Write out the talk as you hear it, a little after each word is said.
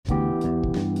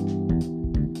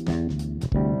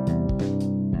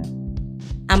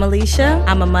I'm Alicia.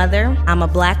 I'm a mother. I'm a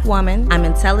Black woman. I'm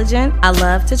intelligent. I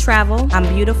love to travel. I'm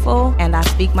beautiful, and I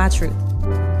speak my truth.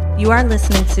 You are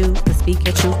listening to the Speak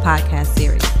Your Truth podcast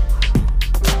series.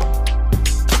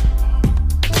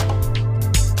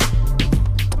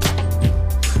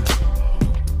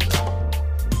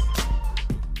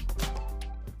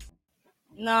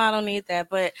 No, I don't need that.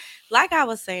 But like I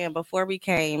was saying before we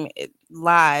came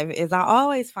live, is I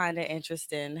always find it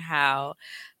interesting how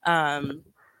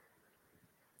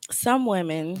some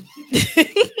women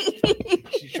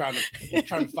she's trying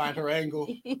to find her angle.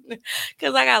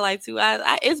 Because I got like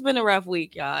it's been a rough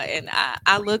week, y'all, and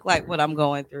I look like what I'm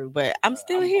going through, but I'm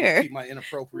still here. I'll keep my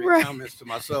inappropriate comments to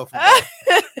myself about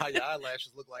how your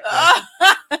eyelashes look like that.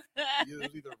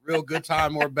 It's either a real good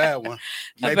time or a bad one.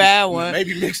 Maybe, a bad one.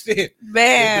 Maybe mixed in.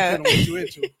 Bad. Depending on what you're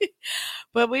into.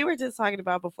 But we were just talking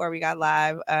about before we got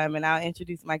live, and I'll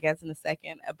introduce my guest in a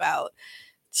second about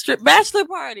bachelor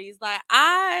parties. Like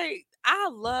I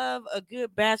love a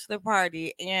good bachelor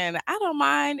party, and I don't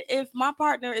mind if my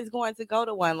partner is going to go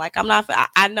to one. Like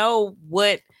I know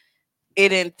what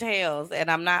it entails, and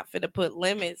I'm not finna put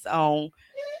limits on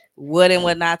what and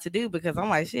what not to do, because I'm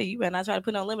like, shit, you better not try to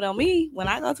put no limit on me when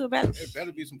I go to a bachelor. There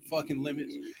better be some fucking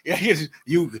limits. Yeah,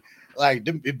 you like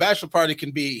the bachelor party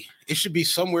it should be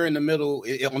somewhere in the middle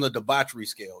on the debauchery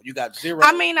scale. You got zero.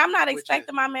 I mean, I'm not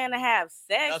expecting my man to have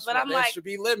sex, but I'm like, there should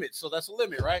be limits. So that's a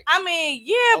limit, right? I mean,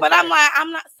 yeah, okay. But I'm like,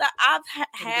 I'm not. So I've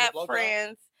had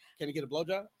friends. Can you get a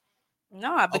blowjob?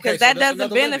 No, because that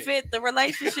doesn't benefit the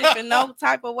relationship in no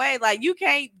type of way. Like, you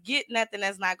can't get nothing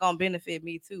that's not gonna benefit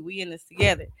me too. We in this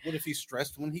together. What if he's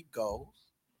stressed when he goes?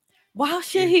 Why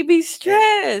should he be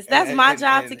stressed? That's my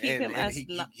job to keep him.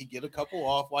 He get a couple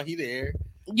off while he there.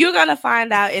 You're gonna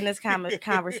find out in this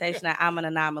conversation that I'm an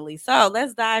anomaly. So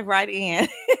let's dive right in.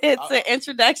 It's an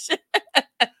introduction.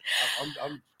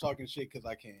 I'm talking shit because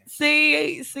I can.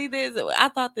 See this. I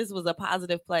thought this was a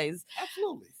positive place.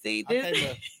 Absolutely. See this. I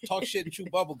came to talk shit and chew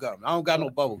bubble gum. I don't got no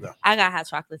bubble gum. I got hot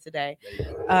chocolate today.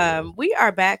 We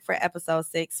are back for episode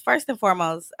 6. First and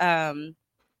foremost,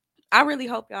 I really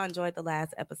hope y'all enjoyed the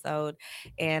last episode,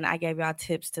 and I gave y'all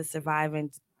tips to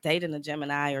surviving dating a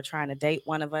Gemini or trying to date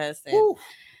one of us. And Woo.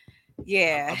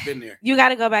 Yeah, I've been there. You got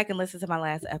to go back and listen to my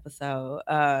last episode,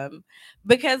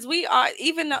 because we are,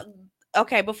 even though,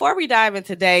 okay, before we dive into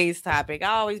today's topic,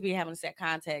 I always be having to set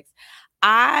context.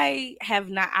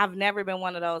 I've never been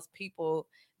one of those people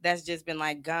that's just been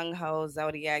like gung-ho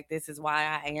zodiac. This is why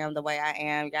I am the way I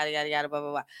am, yada yada yada, blah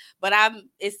blah blah. But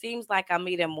it seems like I'm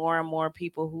meeting more and more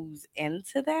people who's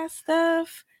into that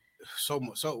stuff. So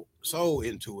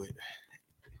into it.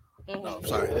 No, I'm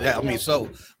sorry. Yeah, I mean, so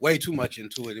way too much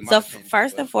into it. So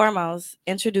first and foremost,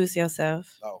 introduce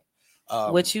yourself.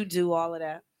 What you do, all of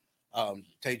that.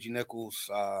 Taji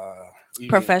Nichols,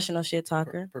 professional shit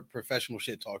talker. Professional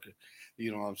shit talker.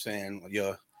 You know what I'm saying?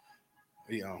 Yeah.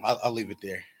 I'll leave it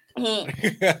there.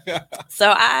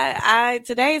 So I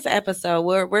today's episode,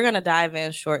 we're gonna dive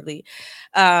in shortly.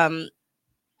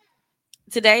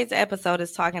 Today's episode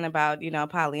is talking about,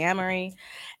 polyamory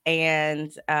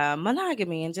and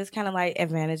monogamy, and just kind of like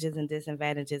advantages and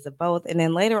disadvantages of both. And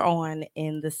then later on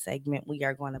in the segment, we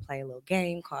are going to play a little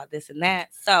game called This and That.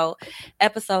 So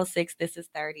episode 6, this is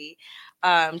 30.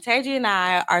 Taji and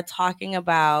I are talking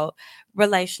about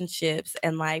relationships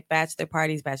and like bachelor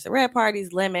parties, bachelorette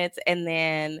parties, limits, and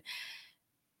then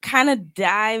kind of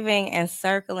diving and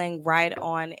circling right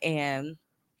on in.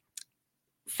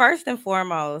 First and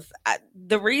foremost,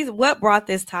 the reason what brought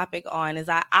this topic on is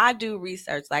I do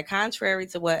research, like contrary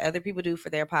to what other people do for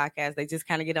their podcast. They just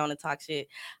kind of get on and talk shit.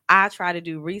 I try to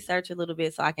do research a little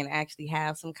bit so I can actually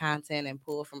have some content and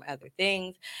pull from other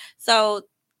things. So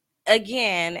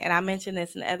again, and I mentioned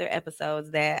this in other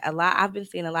episodes, that I've been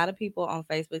seeing a lot of people on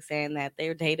Facebook saying that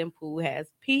their dating pool has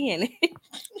pee in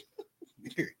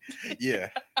it. Yeah.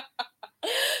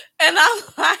 And I'm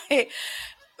like,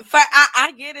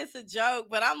 I get it's a joke,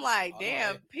 but I'm like,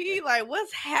 damn, P, like,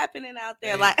 what's happening out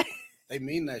there? Like, they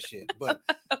mean that shit, but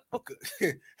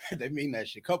they mean that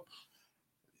shit.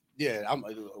 Yeah,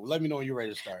 let me know when you're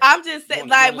ready to start. I'm just saying,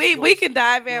 like, we can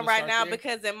dive in right now there?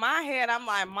 Because in my head, I'm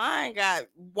like, mine got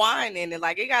wine in it.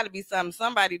 Like, it got to be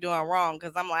somebody doing wrong,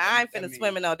 because I'm like, I ain't finna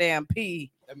swim in no damn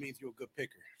pee. That means you're a good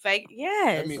picker. Fake,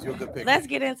 yes. That means you're a good picker. Let's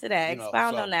get into that.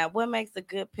 Expound on that. What makes a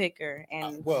good picker?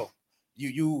 And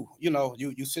you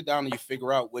sit down and you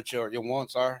figure out what your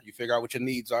wants are. You figure out what your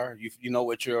needs are. You know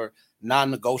what your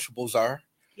non-negotiables are.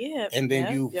 Yeah. And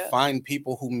then find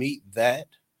people who meet that,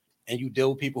 and you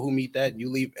deal with people who meet that, and you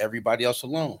leave everybody else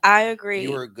alone. I agree.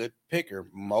 You're a good picker.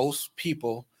 Most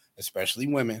people, especially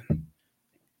women,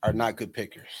 are not good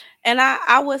pickers. And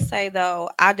I would say though,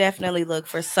 I definitely look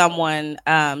for someone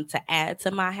to add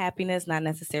to my happiness, not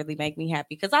necessarily make me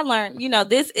happy. Because I learned,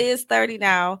 this is 30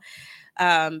 now.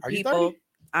 Are you People, 30?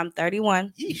 I'm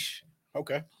 31. Yeesh.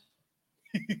 Okay.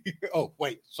 Oh,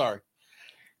 wait, sorry.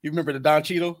 You remember the Don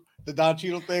Cheadle? The Don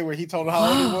Cheadle thing where he told her how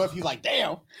old he was? He's like,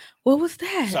 damn. What was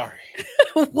that? Sorry.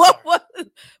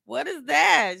 What is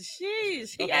that?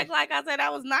 Sheesh. He act like I said I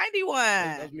was 91.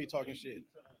 That's me talking shit.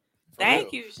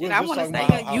 Thank you. Shit, I want to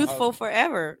stay youthful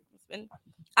forever.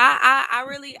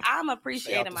 I'm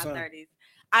appreciating my 30s.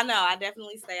 I know. I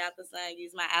definitely stay out the sun,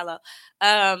 use my aloe.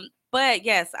 But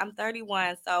yes, I'm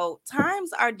 31. So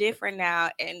times are different now.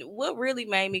 And what really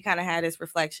made me kind of have this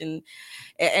reflection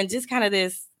and just kind of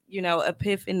this,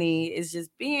 epiphany is just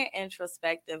being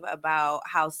introspective about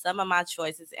how some of my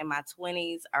choices in my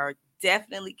 20s are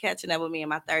definitely catching up with me in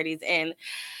my 30s. And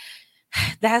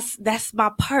that's my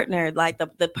partner, like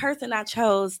the person I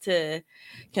chose to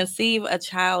conceive a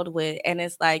child with. And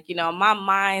it's like, my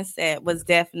mindset was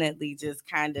definitely just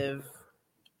kind of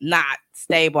not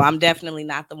stable. I'm definitely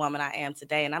not the woman I am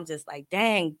today. And I'm just like,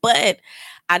 dang, but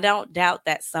I don't doubt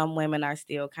that some women are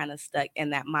still kind of stuck in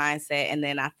that mindset. And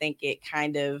then I think it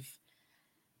kind of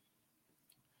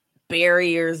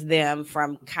barriers them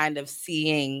from kind of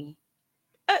seeing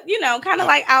kind of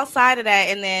like outside of that,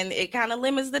 and then it kind of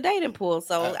limits the dating pool.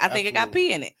 So I think it got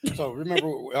pee in it. So remember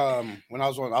when I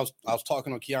was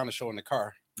talking on Kiana's show in the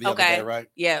car the other day, right?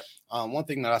 Yeah. One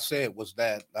thing that I said was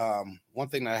that one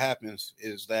thing that happens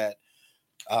is that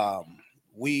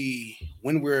when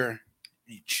we're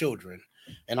children,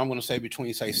 and I'm going to say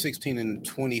between 16 and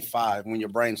 25, when your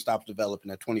brain stops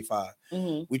developing at 25,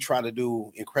 we try to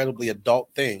do incredibly adult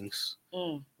things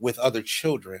with other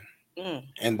children.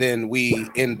 And then we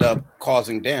end up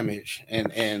causing damage,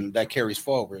 and that carries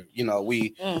forward.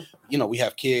 We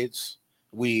have kids.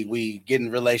 We get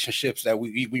in relationships that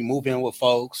we move in with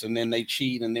folks, and then they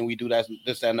cheat, and then we do this,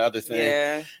 that, and the other thing.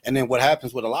 Yeah. And then what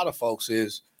happens with a lot of folks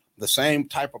is the same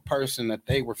type of person that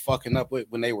they were fucking up with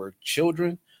when they were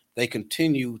children. They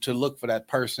continue to look for that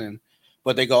person.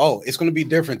 But they go, oh, it's going to be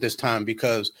different this time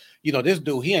because, this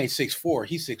dude, he ain't 6'4",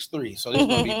 he's 6'3", so it's going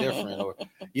to be different. Or,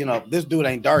 this dude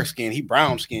ain't dark skinned, he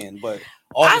brown skinned. But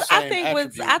all the same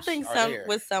I think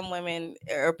with some women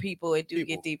or people, it do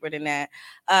get deeper than that.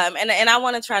 And I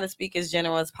want to try to speak as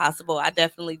general as possible. I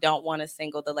definitely don't want to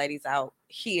single the ladies out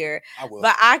here. I will.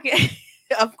 But I can,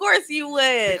 of course you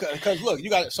would. Because look,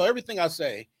 you got it. So everything I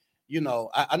say,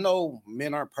 I know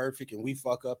men aren't perfect and we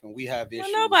fuck up and we have issues.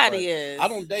 Well, nobody is. I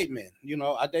don't date men,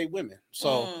 I date women.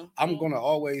 So I'm going to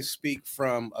always speak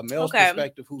from a male's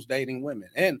perspective who's dating women.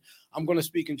 And I'm going to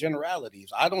speak in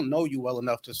generalities. I don't know you well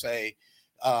enough to say,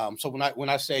 so when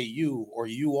I say you or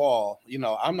you all,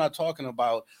 I'm not talking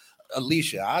about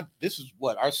Alicia. This is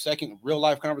our second real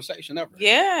life conversation ever.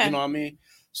 Yeah. You know what I mean?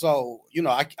 So,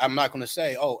 I'm not going to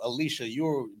say, oh, Alicia,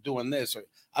 you're doing this. Or,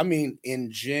 I mean,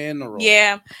 in general.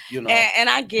 Yeah. And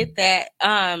I get that.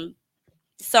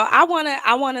 So I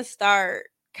want to start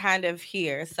kind of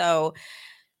here. So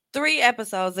 3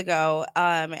 episodes ago,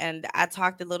 and I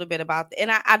talked a little bit about,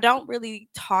 and I don't really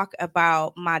talk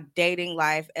about my dating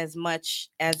life as much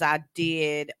as I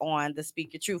did on the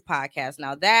Speak Your Truth podcast.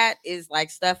 Now that is like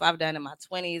stuff I've done in my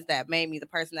 20s that made me the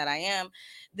person that I am.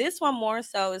 This one more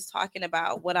so is talking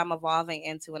about what I'm evolving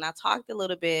into. And I talked a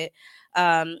little bit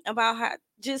about how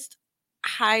just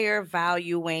higher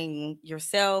valuing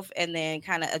yourself and then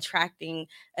kind of attracting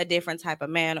a different type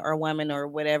of man or woman or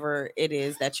whatever it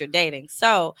is that you're dating.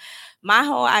 So my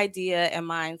whole idea and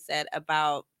mindset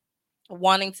about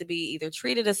wanting to be either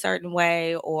treated a certain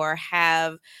way or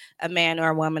have a man or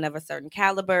a woman of a certain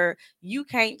caliber, you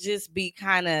can't just be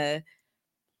kind of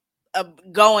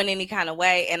going any kind of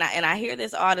way. And I hear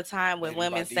this all the time with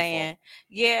women saying,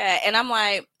 yeah. And I'm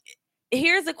like,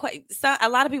 here's a question. A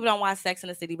lot of people don't watch Sex and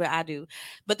the City, but I do.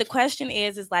 But the question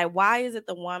is like, why is it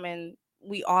the woman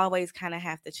we always kind of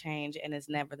have to change and it's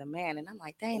never the man? And I'm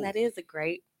like, dang, that is a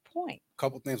great point.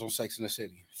 Couple things on Sex and the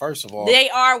City. First of all, they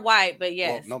are white, but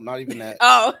yes. Well, no, not even that.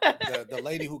 Oh. the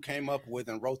lady who came up with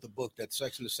and wrote the book that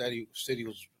Sex and the City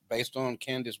was based on,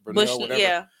 Candice Burnell, whatever.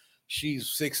 Yeah. She's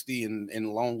 60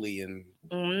 and lonely and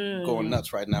going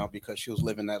nuts right now because she was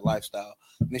living that lifestyle.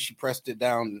 And then she pressed it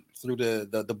down through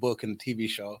the book and the TV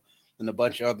show and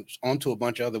onto a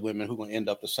bunch of other women who are going to end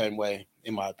up the same way,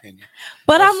 in my opinion.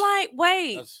 But I'm like,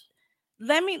 wait,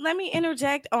 let me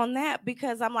interject on that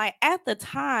because I'm like, at the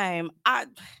time,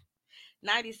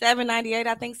 97, 98,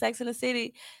 I think, Sex in the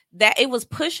City, that it was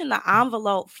pushing the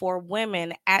envelope for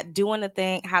women at doing the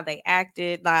thing, how they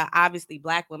acted. Like, obviously,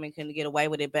 Black women couldn't get away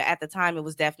with it, but at the time, it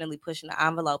was definitely pushing the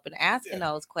envelope and asking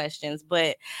those questions.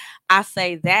 But I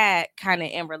say that kind of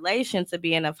in relation to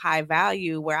being of high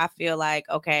value, where I feel like,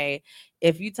 okay,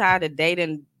 if you tired of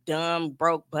dating dumb,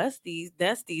 broke dusties,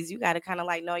 you got to kind of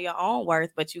like know your own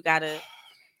worth, but you got to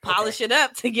polish it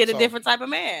up to get a different type of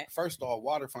man. First of all,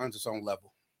 water finds its own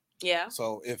level. Yeah.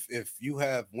 So if you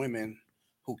have women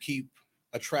who keep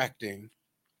attracting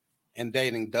and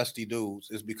dating dusty dudes,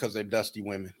 is because they're dusty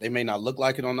women. They may not look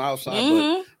like it on the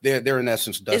outside, but they're in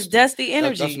essence dusty. It's dusty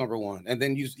energy. That's number one. And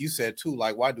then you said too,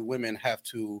 like, why do women have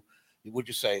to, would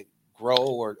you say, grow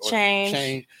or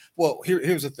change? Well,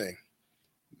 here's the thing.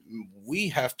 We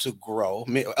have to grow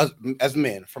as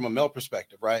men from a male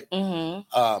perspective, right?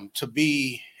 To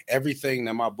be everything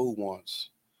that my boo wants.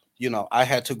 You know, I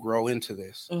had to grow into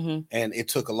this, and it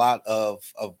took a lot of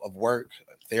work,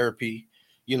 therapy,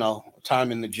 you know,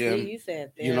 time in the gym. You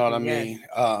said therapy, you know what I mean?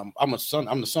 I'm the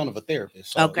son of a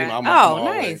therapist. So, okay. You know, I'm nice.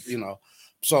 Always, you know,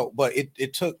 so, but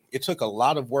it took a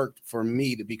lot of work for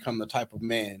me to become the type of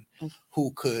man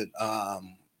who could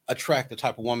attract the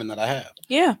type of woman that I have.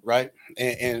 Yeah. Right.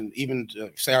 And even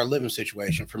say our living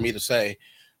situation, for me to say,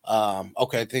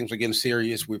 okay, things are getting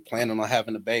serious. We're planning on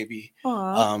having a baby.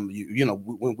 You know,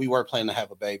 when we were planning to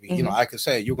have a baby, you know, I could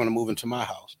say, you're going to move into my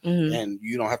house and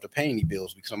you don't have to pay any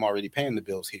bills because I'm already paying the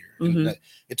bills here. And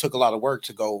it took a lot of work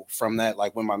to go from that.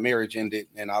 Like when my marriage ended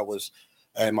and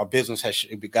my business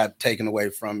got taken away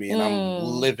from me and I'm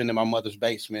living in my mother's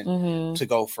basement, to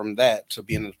go from that to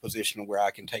being in a position where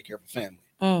I can take care of a family.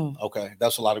 Okay,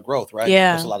 that's a lot of growth, right?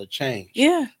 Yeah, that's a lot of change.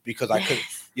 Yeah, because I could,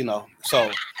 you know, so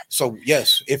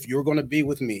yes, if you're going to be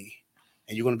with me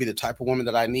and you're going to be the type of woman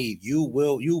that I need,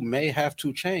 you may have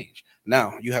to change.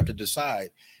 Now you have to decide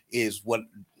is what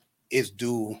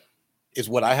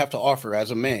I have to offer as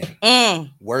a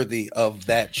man worthy of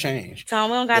that change.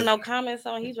 Tom, we don't got no comments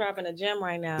on. He's dropping a gem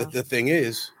right now. The thing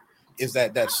is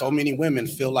that so many women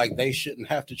feel like they shouldn't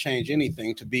have to change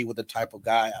anything to be with the type of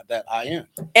guy that I am.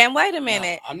 And wait a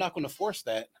minute. Now, I'm not going to force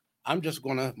that. I'm just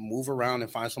going to move around and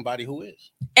find somebody who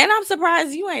is. And I'm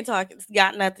surprised you ain't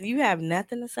got nothing. You have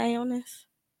nothing to say on this?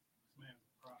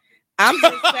 I'm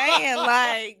just saying,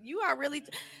 like, you are really...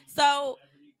 So,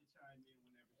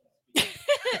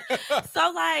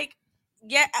 like,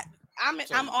 yeah...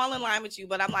 I'm all in line with you,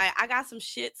 but I'm like, I got some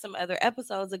shit some other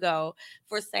episodes ago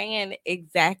for saying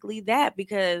exactly that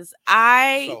because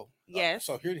yes.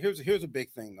 So here's a big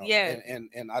thing though. Yeah.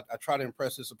 And I try to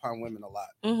impress this upon women a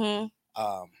lot.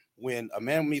 When a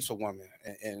man meets a woman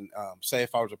and say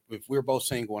if we're both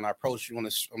single and I approach you on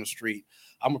the street,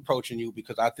 I'm approaching you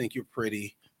because I think you're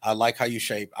pretty. I like how you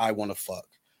shape. I want to fuck.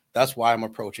 That's why I'm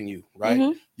approaching you,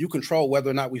 right? You control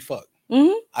whether or not we fuck.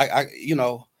 I you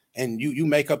know. And you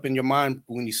make up in your mind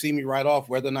when you see me right off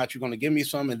whether or not you're going to give me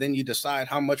some, and then you decide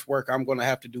how much work I'm going to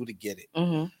have to do to get it.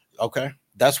 Okay,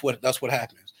 that's what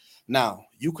happens. Now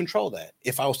you control that.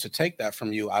 If I was to take that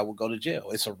from you, I would go to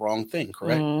jail. It's a wrong thing,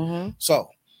 correct?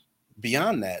 So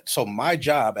beyond that, so my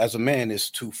job as a man is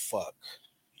to fuck.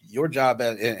 Your job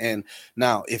and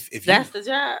now if that's the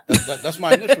job. That's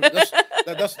my initial.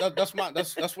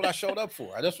 That's what I showed up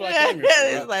for. That's what I came here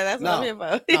for. Right? Like, that's what I'm here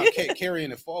for. Now,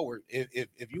 carrying it forward,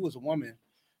 if you as a woman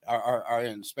are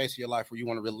in the space of your life where you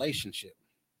want a relationship,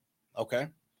 okay,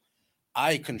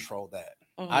 I control that.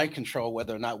 I control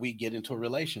whether or not we get into a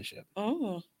relationship.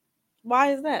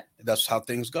 Why is that? That's how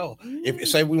things go. If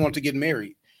say we want to get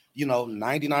married, you know,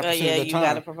 99% of the time, you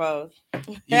gotta propose.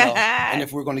 You know, and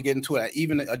if we're going to get into it,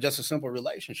 even just a simple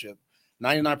relationship,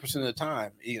 99% of the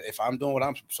time, if I'm doing what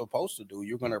I'm supposed to do,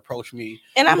 you're going to approach me.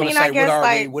 And I mean, I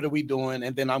guess what are we doing?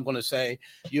 And then I'm going to say,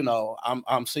 you know,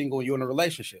 I'm single and you're in a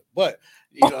relationship. But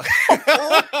you know,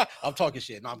 I'm talking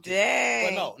shit. No, I'm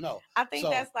kidding. But no. I think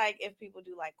that's like if people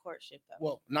do like courtship though.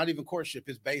 Well, not even courtship.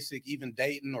 It's basic, even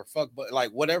dating or fuck, but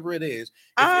like whatever it is.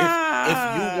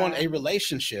 If you want a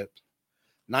relationship,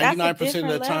 99% of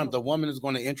the time, the woman is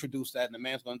going to introduce that and the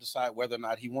man's going to decide whether or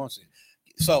not he wants it.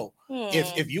 So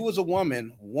if you as a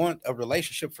woman want a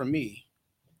relationship from me,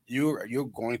 you're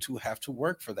going to have to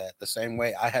work for that the same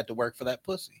way I had to work for that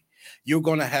pussy. You're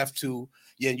going to have to,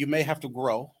 you may have to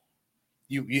grow.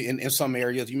 You in some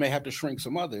areas, you may have to shrink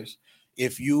some others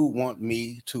if you want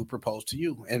me to propose to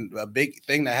you. And a big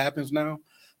thing that happens now,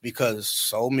 because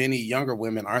so many younger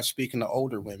women aren't speaking to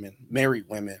older women, married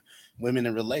women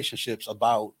in relationships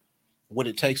about what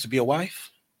it takes to be a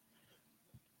wife.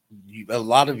 A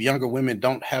lot of younger women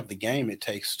don't have the game it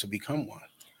takes to become one.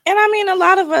 And I mean, a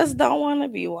lot of us don't want to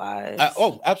be wives.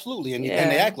 Absolutely. And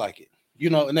they act like it.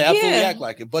 and they absolutely act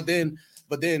like it. But then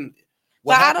but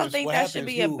I don't think that should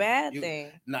be a bad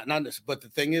thing. Not this, but the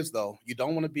thing is though, you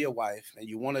don't want to be a wife and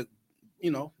you want to,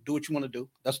 do what you want to do.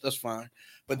 That's fine.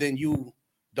 But then you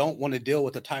don't want to deal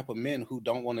with the type of men who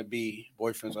don't want to be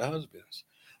boyfriends or husbands.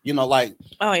 Like,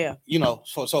 oh yeah,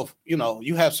 so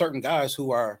you have certain guys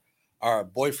who are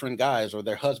boyfriend guys or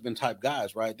they're husband type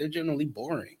guys, right? They're generally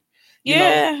boring.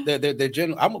 They're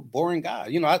generally. I'm a boring guy.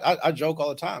 I joke all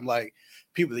the time, like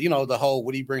people, the whole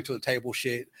 "what do you bring to the table"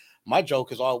 shit. My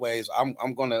joke is always,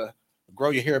 I'm gonna grow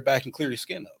your hair back and clear your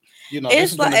skin up.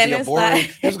 This is gonna be a boring.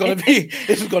 This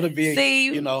is gonna be.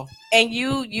 See, and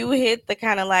you hit the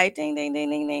kind of like ding ding ding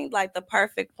ding ding, like the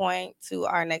perfect point to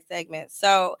our next segment.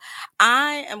 So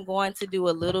I am going to do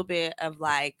a little bit of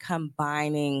like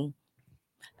combining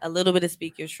a little bit of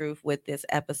Speak Your Truth with this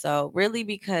episode, really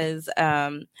because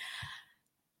I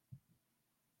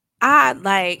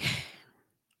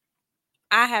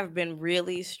have been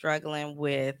really struggling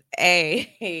with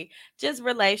just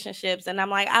relationships, and I'm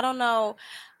like, I don't know,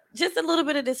 just a little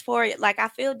bit of dysphoria. Like I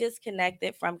feel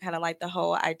disconnected from kind of like the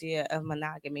whole idea of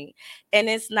monogamy, and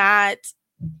it's not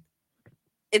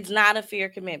a fair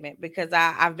commitment because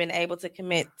I've been able to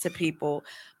commit to people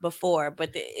before,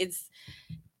 but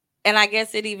and I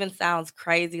guess it even sounds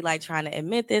crazy, like trying to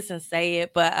admit this and say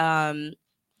it, but I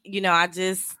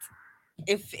just,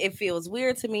 it feels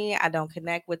weird to me. I don't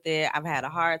connect with it. I've had a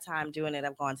hard time doing it.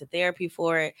 I've gone to therapy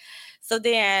for it. So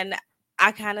then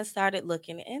I kind of started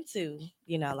looking into,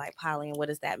 like poly and what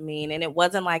does that mean? And it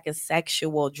wasn't like a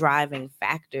sexual driving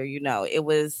factor, it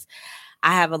was,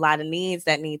 I have a lot of needs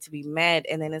that need to be met.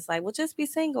 And then it's like, well, just be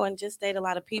single and just date a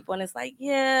lot of people. And it's like,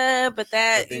 yeah, but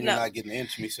that, then you're not getting the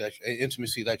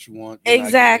intimacy that you want.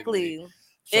 Exactly.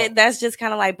 That's just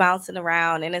kind of like bouncing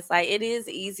around. And it's like, it is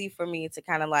easy for me to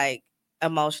kind of like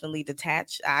emotionally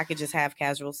detach. I could just have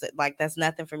casual sex. Like that's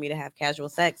nothing for me to have casual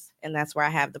sex. And that's where I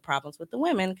have the problems with the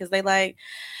women because they like,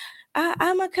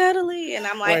 I'm a cuddly. And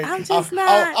I'm like, I'm just not.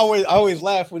 I always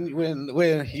laugh when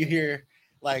you hear,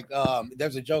 like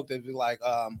there's a joke that be like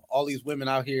all these women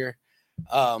out here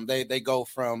they go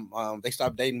from they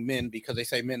stop dating men because they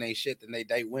say men ain't shit, then they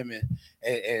date women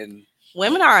and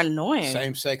women are annoying.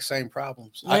 Same sex, same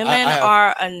problems. Women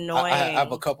are annoying. I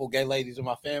have a couple gay ladies in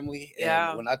my family,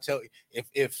 and when I tell you,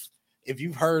 if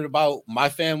you've heard about my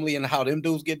family and how them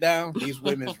dudes get down, these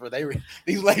ladies.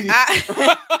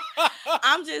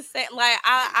 I'm just saying, like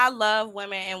I love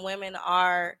women, and women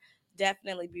are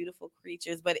definitely beautiful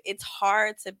creatures, but it's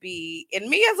hard to be, and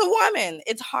me as a woman,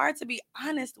 it's hard to be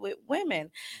honest with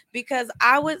women because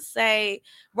I would say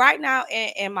right now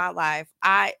in my life,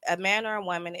 a man or a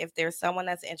woman, if there's someone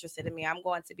that's interested in me, I'm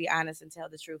going to be honest and tell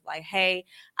the truth. Like, hey,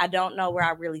 I don't know where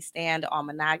I really stand on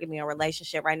monogamy or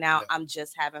relationship right now. Yeah. I'm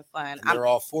just having fun. They're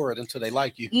all for it until they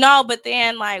like you. No, but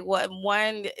then like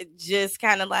one just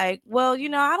kind of like, well, I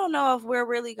don't know if we're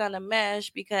really gonna mesh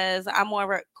because I'm more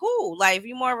of a cool. Like if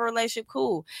you're more of a relationship,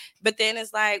 cool. But then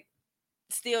it's like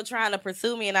still trying to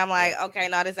pursue me, and I'm like, okay,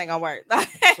 no, this ain't gonna work.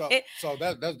 so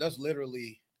that's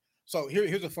literally. So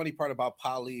here's the funny part about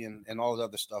poly and all the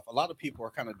other stuff. A lot of people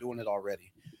are kind of doing it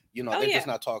already. They're just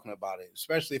not talking about it.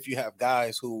 Especially if you have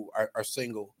guys who are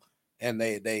single and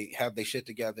they have their shit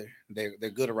together. They're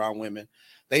good around women.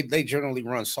 They generally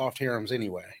run soft harems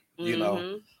anyway.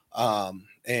 And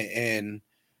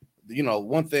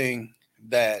one thing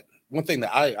that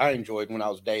I enjoyed when I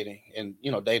was dating and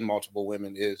dating multiple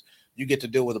women is you get to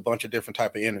deal with a bunch of different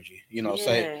type of energy.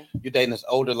 Say you're dating this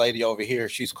older lady over here,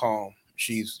 she's calm.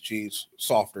 She's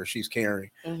softer, she's caring.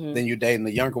 Mm-hmm. Then you're dating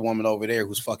the younger woman over there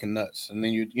who's fucking nuts. And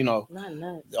then not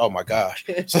nuts. Oh my gosh.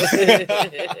 So,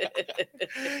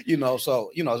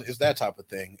 so it's that type of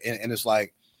thing. And it's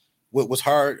like what was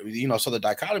hard, so the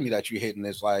dichotomy that you're hitting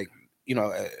is like,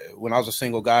 when I was a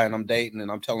single guy and I'm dating and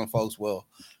I'm telling folks, well,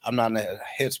 I'm not in a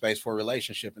headspace for a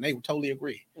relationship, and they would totally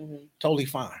agree. Mm-hmm. Totally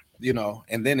fine.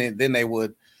 And then they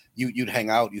would you'd hang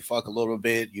out, you fuck a little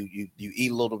bit, you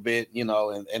eat a little bit,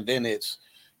 and then it's,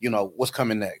 what's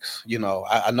coming next?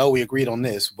 I know we agreed on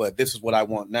this, but this is what I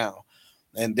want now.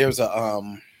 And there's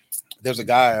a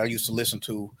guy I used to listen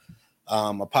to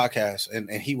a podcast, and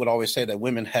he would always say that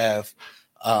women have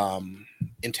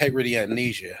integrity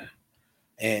amnesia.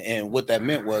 And what that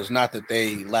meant was not that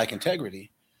they lack integrity,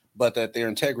 but that their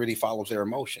integrity follows their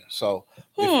emotions. So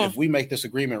if we make this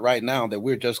agreement right now that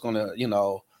we're just going to,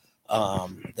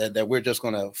 that we're just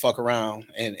going to fuck around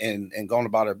and go on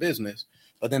about our business,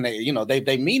 but then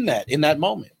they mean that in that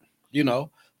moment,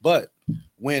 but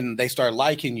when they start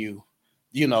liking you,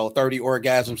 30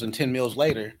 orgasms and 10 meals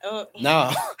later,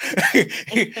 now,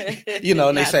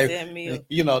 and they say,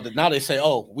 now they say,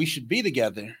 oh, we should be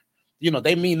together. you know,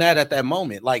 they mean that at that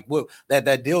moment. Like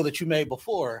that deal that you made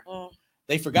before,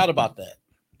 they forgot about that,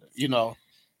 you know.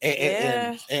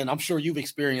 And I'm sure you've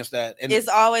experienced that. And it's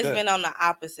always been on the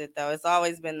opposite, though. It's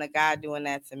always been the guy doing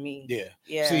that to me.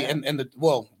 Yeah. See,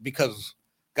 because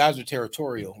guys are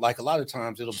territorial. Like a lot of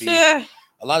times it'll be a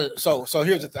lot of so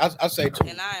here's the thing. I say too.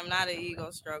 And I am not an ego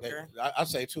stroker. I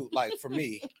say too, like for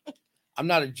me, I'm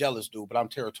not a jealous dude, but I'm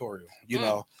territorial. You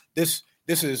know, this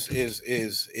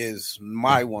is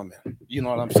my woman. You know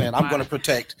what I'm saying? I'm going to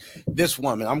protect this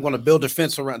woman. I'm going to build a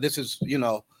fence around. This is, you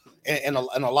know, and a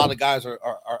lot of guys are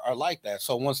like that.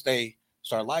 So once they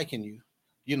start liking you,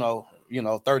 you know,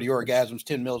 30 orgasms,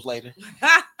 10 mils later,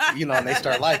 you know, and they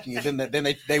start liking you,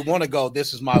 then they want to go,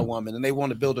 this is my woman, and they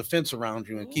want to build a fence around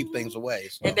you and keep things away.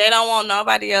 So, and they don't want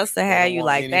nobody else to have you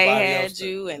like they had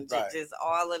you, and just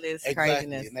all of this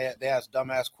craziness. And they ask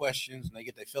dumbass questions, and they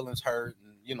get their feelings hurt,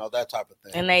 and you know, that type of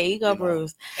thing. And they ego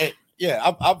bruised.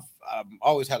 I've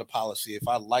always had a policy. If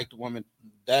I liked a woman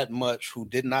that much who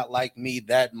did not like me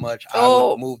that much, I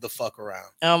would move the fuck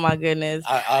around. Oh my goodness.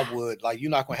 I would. Like, you're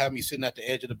not gonna have me sitting at the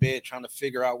edge of the bed trying to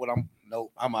figure out what I'm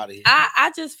out of here.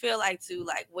 I just feel like too,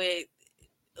 like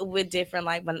with different,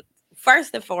 like, when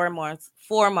first and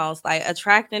foremost, like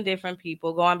attracting different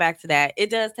people, going back to that, it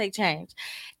does take change.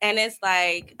 And it's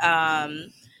like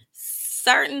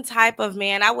certain type of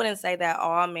men, I wouldn't say that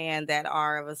all men that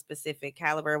are of a specific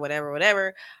caliber,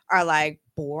 whatever, are like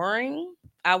boring.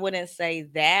 I wouldn't say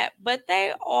that, but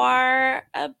they are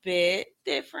a bit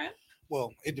different.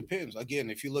 Well, it depends.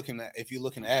 Again, if you're looking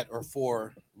at or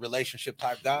for relationship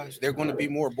type guys, they're going to be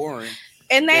more boring.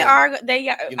 And they are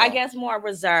I guess more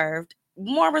reserved.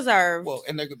 Well,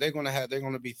 and they're going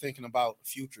to be thinking about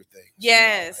future things.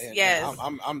 Yes, you know? yes.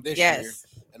 I'm this year,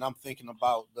 and I'm thinking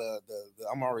about the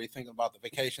I'm already thinking about the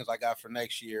vacations I got for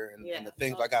next year and the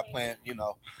things I got planned. You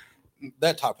know,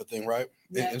 that type of thing, right?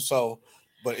 Yeah. And so,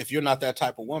 but if you're not that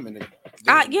type of woman, then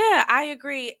I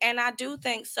agree, and I do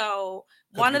think so.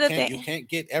 One of the things, you can't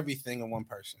get everything in one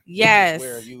person. Yes,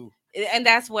 and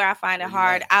that's where I find it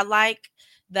hard. I like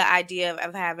the idea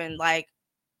of having like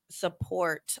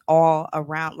support all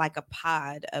around, like a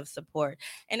pod of support,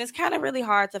 and it's kind of really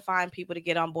hard to find people to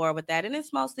get on board with that, and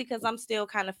it's mostly because I'm still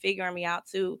kind of figuring me out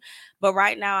too. But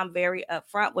right now I'm very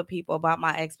upfront with people about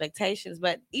my expectations.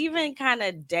 But even kind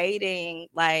of dating,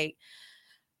 like,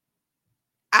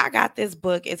 I got this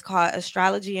book. It's called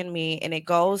Astrology and Me, and it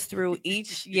goes through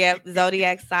each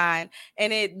zodiac sign.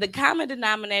 And the common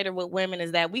denominator with women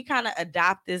is that we kind of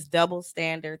adopt this double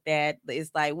standard that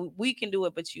is like, we can do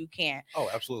it, but you can't. Oh,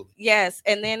 absolutely. Yes.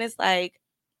 And then it's like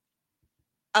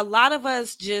a lot of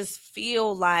us just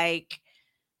feel like,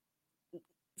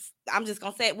 I'm just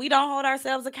gonna say it, we don't hold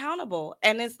ourselves accountable.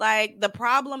 And it's like the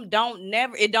problem don't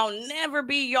never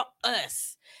be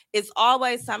us. It's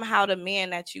always somehow the men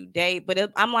that you date.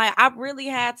 But I'm like, I really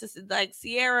had to, like,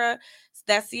 Sierra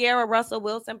Russell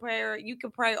Wilson prayer. You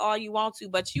can pray all you want to,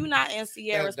 but you're not in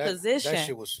Sierra's position. That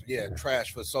shit was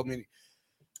trash for so many.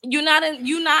 You're not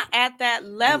at that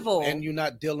level, and you're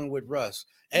not dealing with Russ.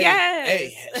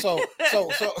 So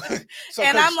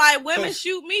and I'm like, women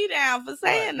shoot me down for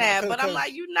saying that, but I'm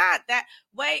like, you're not that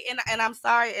way. And I'm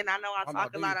sorry, and I know I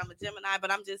talk a lot. I'm a Gemini, but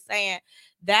I'm just saying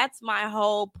that's my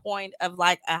whole point of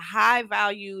like a high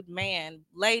valued man.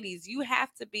 Ladies, you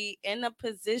have to be in a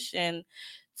position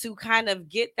to kind of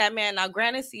get that man. Now,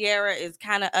 granted, Sierra is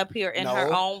kind of up here in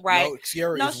her own right. No,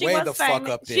 Sierra is way the fuck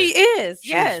up there. She is,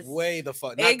 yes. She's way the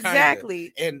fuck.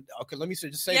 Exactly. And okay, let me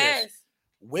just say this.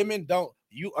 Women don't.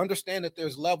 You understand that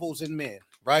there's levels in men,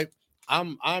 right?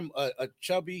 I'm a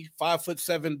chubby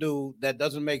 5'7" dude that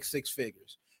doesn't make six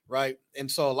figures, right?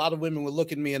 And so a lot of women will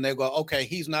look at me and they go, okay,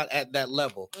 he's not at that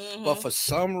level. Mm-hmm. But for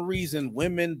some reason,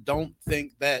 women don't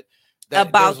think that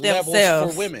about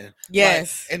themselves for women.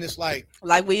 Yes. Like, and it's like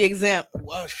we exempt.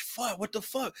 Well, fuck, what the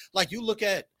fuck? Like, you look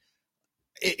at,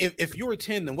 if you're a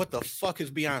 10, then what the fuck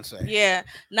is Beyonce? Yeah.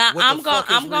 Now I'm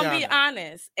gonna be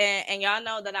honest, and y'all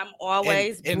know that I'm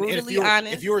always brutally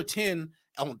honest. If you're a 10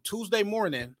 on Tuesday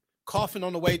morning, coughing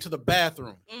on the way to the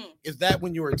bathroom, is that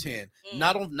when you're a 10?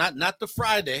 Not the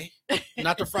Friday,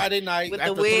 not the Friday night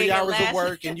after 3 hours of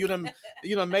work, and you done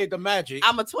made the magic.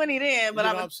 I'm a 20 then, but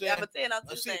I'm a 10 on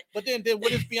Tuesday. But then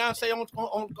what is Beyonce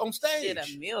on stage? Shit,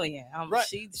 a million. Right.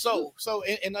 So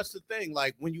that's the thing.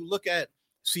 Like, when you look at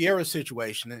Sierra's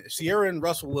situation, Sierra and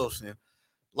Russell Wilson,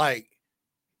 like,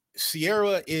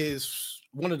 Sierra is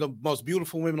one of the most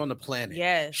beautiful women on the planet.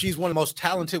 Yes. She's one of the most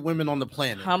talented women on the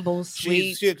planet. Humble,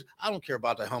 sweet. I don't care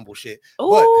about that humble shit. Ooh.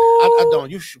 But I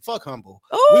don't. You should fuck humble.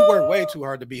 Ooh. We work way too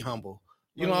hard to be humble.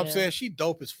 You know what I'm saying? She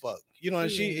dope as fuck. You know, and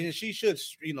she should,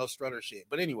 strut her shit.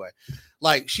 But anyway,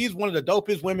 like, she's one of the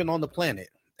dopest women on the planet.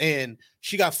 and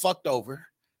she got fucked over,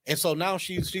 and so now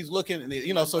she's looking,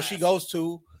 you know, so she goes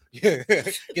to get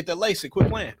the LASIK, quit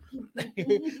playing.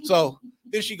 So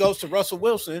then she goes to Russell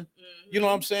Wilson, you know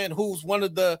what I'm saying, who's one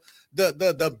of the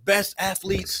best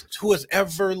athletes who has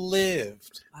ever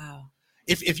lived. Wow.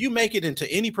 If you make it into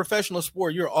any professional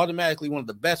sport, you're automatically one of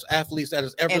the best athletes that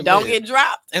has ever lived. Don't get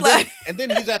dropped. And then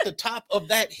he's at the top of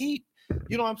that heat.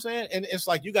 You know what I'm saying? And it's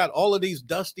like you got all of these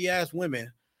dusty ass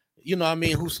women, you know what I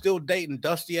mean, who's still dating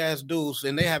dusty ass dudes,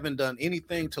 and they haven't done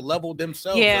anything to level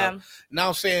themselves up.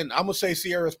 Now saying, I'm gonna say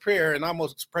Sierra's prayer, and I'm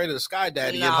gonna pray to the Sky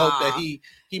Daddy and hope that he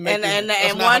makes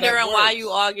and wondering why you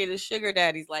all get a sugar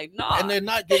daddies. Like, no, and they're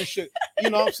not getting sugar. You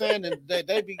know what I'm saying? And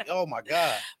they be, oh my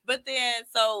God. But then,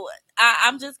 so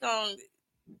I'm just gonna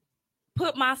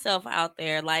put myself out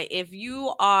there. Like, if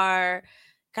you are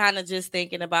kind of just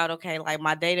thinking about, okay, like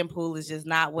my dating pool is just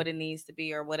not what it needs to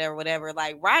be or whatever.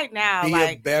 Like right now, be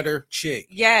like a better chick.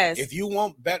 Yes. If you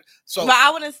want better, so but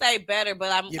I wouldn't say better, but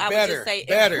I would just say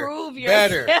improve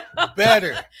yourself.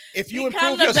 Better. If you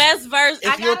become improve the yourself, best version.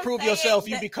 If you improve yourself,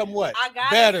 you become what? I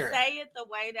gotta better. Say it the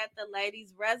way that the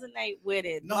ladies resonate with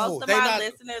it. No, most of my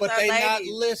listeners but are they ladies. Not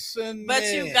listening. But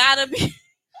you gotta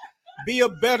be a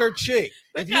better chick.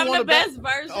 Become if you want the best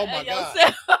version of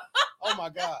yourself. Oh my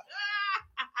God.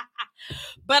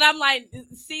 But I'm like,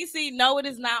 CC, no, it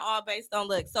is not all based on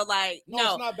looks. So like,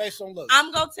 no, it's not based on looks.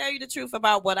 I'm gonna tell you the truth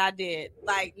about what I did.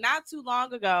 Like not too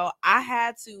long ago, I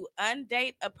had to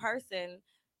undate a person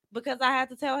because I had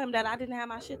to tell him that I didn't have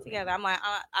my shit together. I'm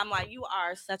like, you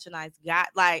are such a nice guy.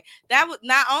 Like that was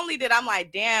not only did I'm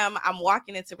like, damn, I'm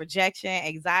walking into rejection,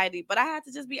 anxiety, but I had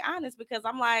to just be honest because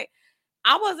I'm like,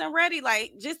 I wasn't ready.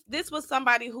 Like just this was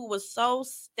somebody who was so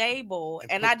stable,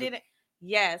 and I didn't.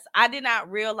 Yes, I did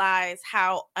not realize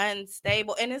how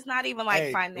unstable, and it's not even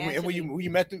like financially. And when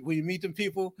you meet them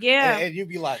people, yeah, and you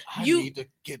be like, I need to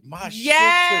get my shit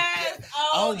together.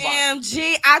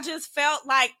 OMG, I just felt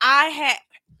like I had.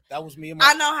 That was me.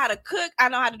 I know how to cook. I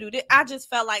know how to do this. I just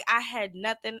felt like I had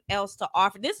nothing else to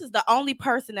offer. This is the only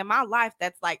person in my life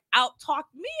that's like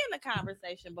out-talked me in the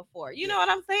conversation before. You know what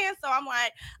I'm saying? So I'm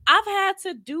like, I've had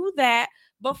to do that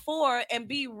before and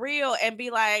be real and be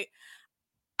like,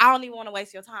 I don't even want to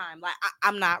waste your time. Like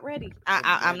I'm not ready.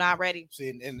 I'm not ready. See,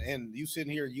 and you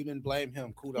sitting here, you didn't blame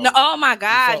him. Kudos. No, oh my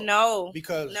God, no.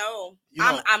 Because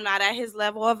I'm not at his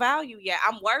level of value yet.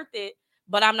 I'm worth it,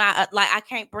 but I'm not like I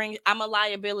can't bring. I'm a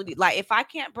liability. Like if I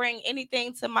can't bring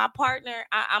anything to my partner,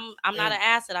 I'm not an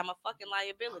asset. I'm a fucking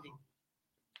liability.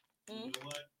 You know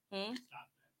what? Stop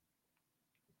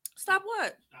that. Stop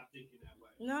what? Stop thinking that way.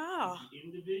 No. The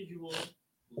individual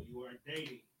who you are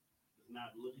dating does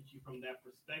not look at you from that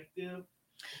perspective.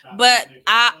 But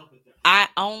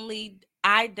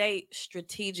I date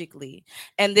strategically.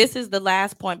 And this is the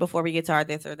last point before we get to our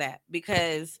this or that.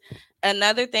 Because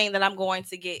another thing that I'm going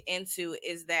to get into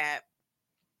is that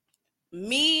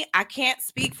I can't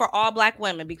speak for all Black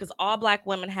women because all Black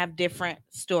women have different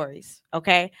stories.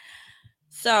 Okay.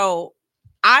 So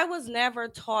I was never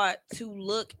taught to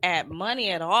look at money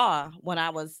at all when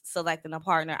I was selecting a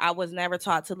partner. I was never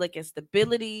taught to look at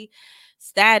stability,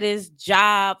 status,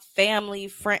 job, family,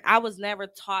 friend. I was never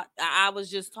taught. I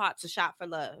was just taught to shop for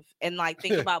love and like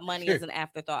think about money as an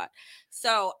afterthought.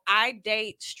 So I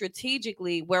date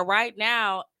strategically where right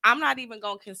now I'm not even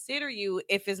going to consider you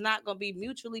if it's not going to be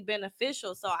mutually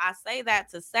beneficial. So I say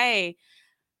that to say,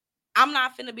 I'm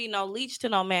not finna be no leech to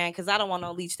no man because I don't want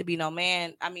no leech to be no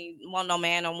man. I mean, want no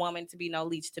man or woman to be no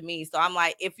leech to me. So I'm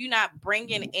like, if you're not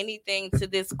bringing anything to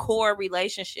this core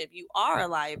relationship, you are a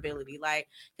liability. Like,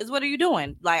 because what are you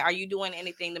doing? Like, are you doing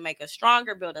anything to make us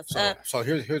stronger, build us up? So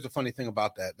here's the funny thing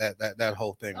about that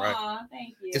whole thing, right? Aw,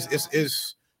 thank you.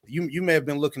 Is you may have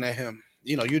been looking at him.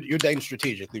 You know, you're dating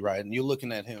strategically, right? And you're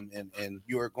looking at him, and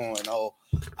you're going, oh,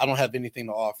 I don't have anything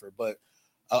to offer, but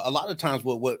a lot of times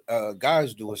what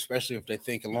guys do, especially if they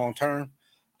think long term,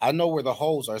 I know where the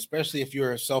holes are, especially if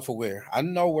you're self-aware. I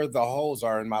know where the holes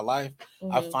are in my life.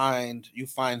 Mm-hmm. You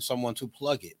find someone to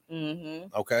plug it.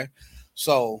 Mm-hmm. Okay.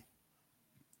 So,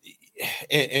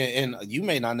 and you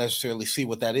may not necessarily see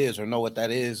what that is or know what that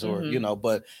is, or, you know,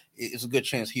 but it's a good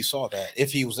chance he saw that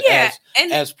if he was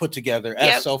as put together,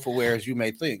 as self-aware as you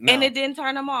may think. Now, and it didn't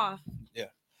turn him off. Yeah.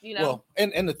 You know, well,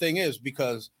 and the thing is,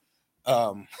 because,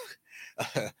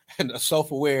 and a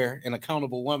self-aware and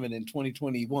accountable woman in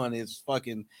 2021 is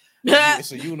fucking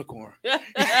it's a unicorn.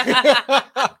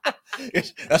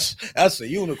 That's a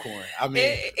unicorn. I mean,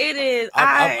 it is.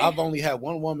 I've only had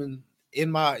one woman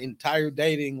in my entire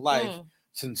dating life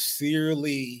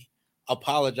sincerely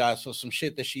apologize for some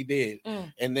shit that she did,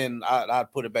 and then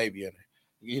I'd put a baby in her.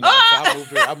 You know, so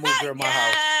I moved her in my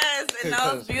house.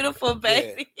 nose, beautiful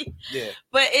baby. Yeah.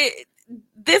 But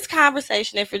this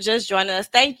conversation, if you're just joining us,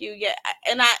 thank you. Yeah,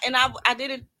 and I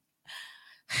didn't.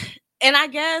 And I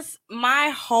guess my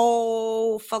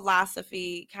whole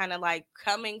philosophy, kind of like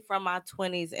coming from my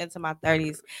 20s into my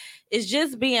 30s, is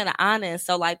just being honest.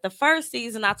 So like the first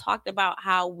season, I talked about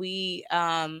how we,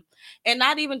 and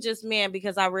not even just men,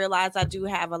 because I realized I do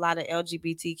have a lot of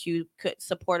LGBTQ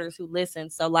supporters who listen.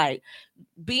 So like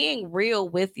being real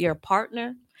with your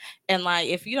partner. And like,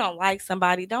 if you don't like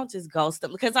somebody, don't just ghost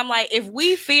them. Because I'm like, if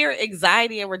we fear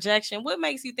anxiety and rejection, what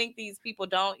makes you think these people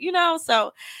don't,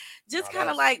 So just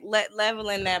kind of like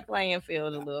leveling that playing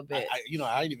field a little bit. I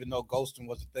didn't even know ghosting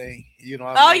was a thing. You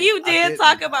did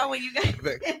talk about when you got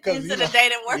into the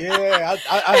dating world. Yeah,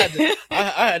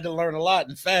 I had to learn a lot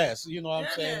and fast. You know what I'm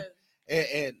saying?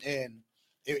 And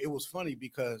it was funny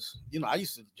because I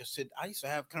used to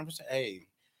have conversations. Hey,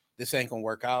 this ain't gonna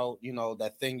work out.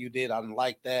 That thing you did, I didn't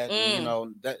like that.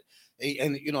 And,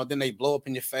 then they blow up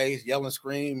in your face, yell and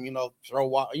scream.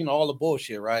 Throw all the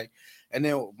bullshit, right? And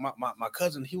then my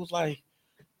cousin, he was like,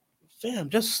 fam,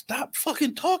 just stop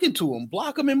fucking talking to him,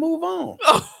 block him and move on.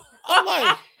 I'm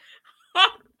like,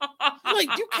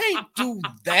 you can't do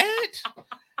that.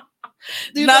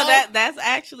 That's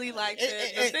actually like the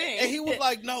thing. And he was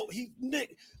like, no,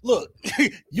 Nick, look,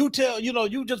 you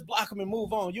just block him and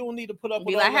move on. You don't need to put up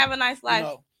with like, have a nice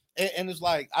life. And it's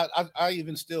like, I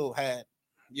even still had,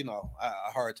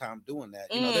 a hard time doing that.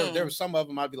 There were some of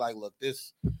them I'd be like, look,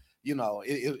 this,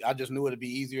 I just knew it'd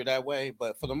be easier that way.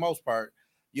 But for the most part,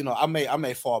 I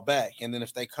may fall back. And then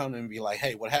if they come and be like,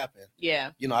 hey, what happened?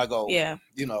 Yeah. I go, yeah.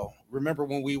 Remember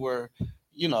when we were,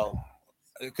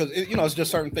 because it's just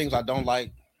certain things I don't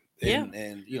like.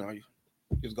 And you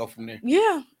just go from there.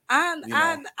 Yeah.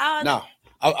 Now,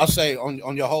 I'll say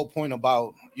on your whole point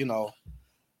about,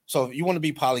 so you want to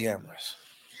be polyamorous.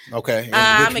 Okay.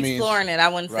 I'm exploring it. I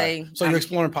wouldn't say. So you're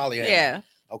exploring polyamory. Yeah.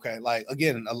 Okay. Like,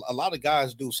 again, a lot of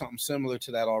guys do something similar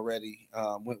to that already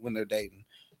when they're dating.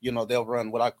 They'll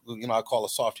run what I call a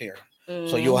soft harem. Mm-hmm.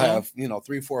 So you'll have,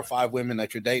 3, 4, or 5 women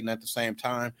that you're dating at the same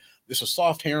time. It's a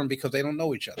soft harem because they don't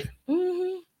know each other.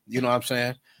 Mm-hmm. You know what I'm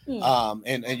saying? Mm-hmm.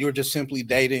 And you're just simply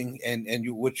dating and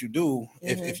what you do,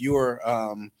 mm-hmm. if you're,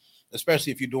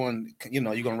 especially if you're doing, you're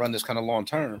going to run this kind of long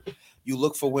term, you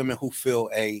look for women who fill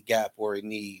a gap or a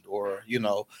need or,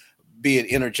 be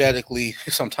it energetically,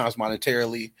 sometimes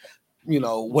monetarily,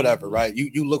 whatever, right?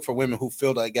 You look for women who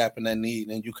fill that gap and that need,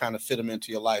 and you kind of fit them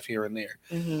into your life here and there.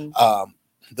 Mm-hmm.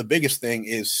 The biggest thing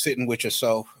is sitting with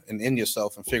yourself and in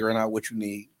yourself and figuring out what you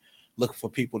need, looking for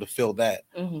people to fill that,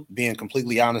 mm-hmm. being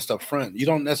completely honest up front. You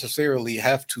don't necessarily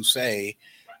have to say,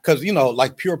 because,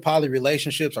 like pure poly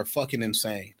relationships are fucking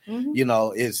insane.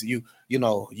 Mm-hmm. Is you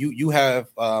have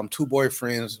 2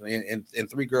 boyfriends and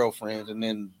 3 girlfriends, and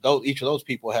then each of those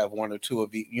people have 1 or 2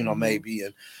 of mm-hmm. maybe,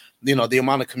 and the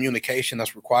amount of communication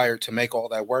that's required to make all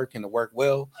that work and to work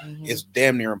well mm-hmm. is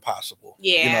damn near impossible.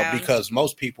 Yeah, because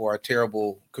most people are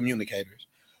terrible communicators.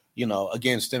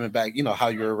 Again, stemming back, how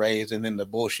you were raised, and then the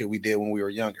bullshit we did when we were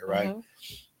younger, right? Mm-hmm.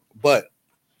 But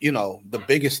the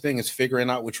biggest thing is figuring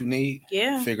out what you need,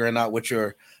 figuring out what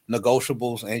your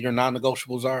negotiables and your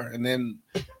non-negotiables are, and then,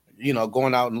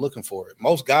 going out and looking for it.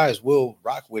 Most guys will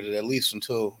rock with it at least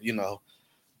until, the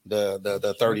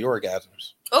 30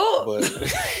 orgasms. Oh, but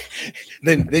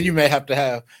then you may have to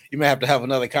have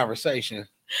another conversation.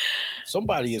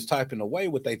 Somebody is typing away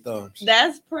with their thumbs.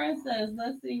 That's Princess.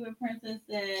 Let's see what Princess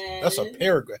says. That's a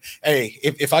paragraph. Hey,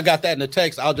 if I got that in the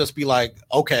text, I'll just be like,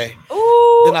 okay.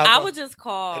 Ooh, then I would just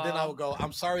call. And then I would go,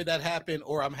 I'm sorry that happened,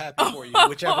 or I'm happy for you,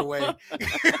 whichever way.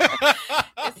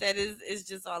 It said it's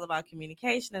just all about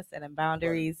communication and setting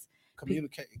boundaries.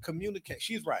 Communicate.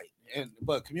 She's right.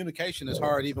 But communication is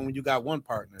hard even when you got one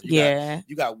partner.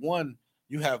 You got one.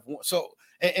 You have one. So,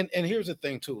 and here's the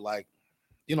thing too, like,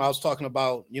 I was talking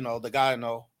about, the guy I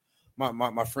know,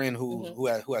 my friend who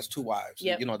has 2 wives,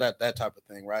 yep. That type of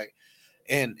thing, right?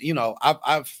 And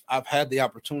I've had the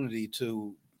opportunity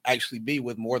to actually be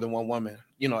with more than one woman,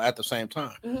 at the same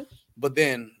time. Mm-hmm. But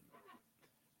then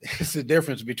it's the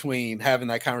difference between having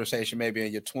that conversation maybe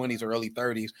in your 20s or early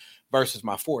 30s versus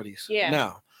my 40s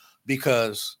now,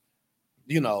 because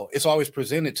it's always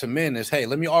presented to men as, hey,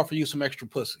 let me offer you some extra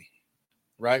pussy,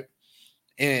 right?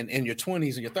 And in your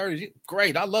 20s and your 30s,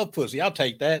 great, I love pussy, I'll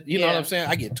take that. You know what I'm saying?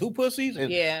 I get 2 pussies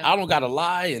and I don't gotta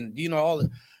lie and all that.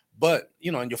 But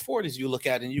in your 40s, you look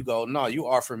at it and you go, no, you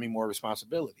offer me more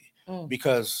responsibility.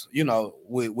 Because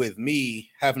with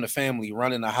me having a family,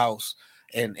 running a house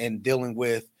and dealing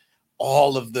with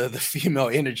all of the female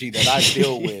energy that I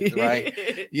deal with,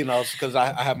 right? You know, because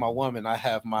I have my woman, I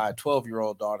have my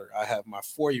 12-year-old daughter, I have my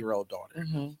 4-year-old daughter,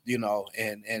 you know,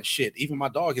 and shit, even my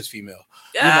dog is female.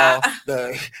 You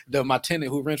know, my tenant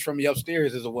who rents from me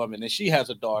upstairs is a woman, and she has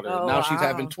a daughter. Now she's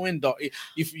having twin daughters.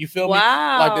 You feel me?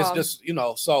 Like this, just, you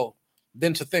know, so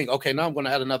then to think, okay, now I'm going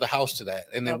to add another house to that.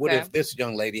 And then what if this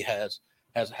young lady has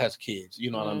kids? You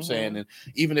know what I'm saying? And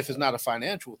even if it's not a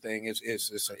financial thing,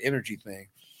 it's an energy thing.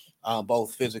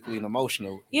 Both physically and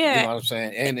emotional. Yeah. You know what I'm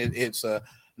saying? And it's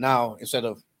now, instead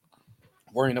of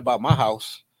worrying about my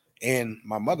house and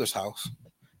my mother's house,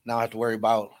 now I have to worry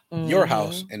about your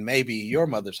house and maybe your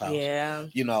mother's house. Yeah.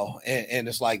 You know, and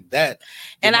it's like that.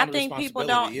 And I think people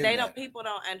don't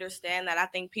understand that. I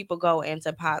think people go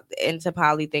into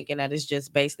poly thinking that it's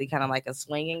just basically kind of like a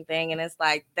swinging thing. And it's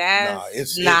like,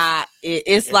 that's not it.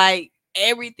 It's like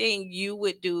everything you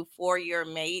would do for your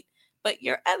mate, but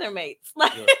your other mates.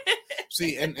 Like,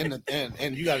 see, and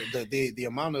you got the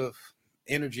amount of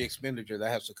energy expenditure that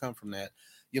has to come from that.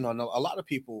 You know, a lot of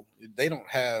people, they don't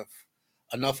have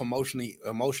enough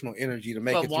emotional energy to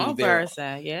make it through their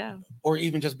person, or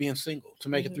even just being single to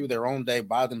make it through their own day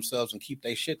by themselves and keep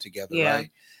their shit together,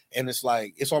 right? And it's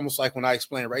like, it's almost like when I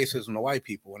explain racism to white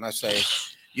people, and I say,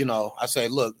 you know,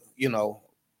 look, you know,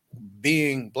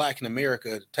 being black in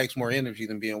America takes more energy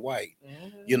than being white.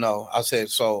 You know, I said,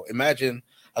 so imagine,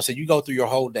 I said, you go through your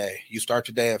whole day, you start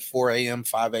your day at 4 a.m.,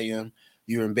 5 a.m.,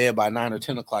 you're in bed by 9 or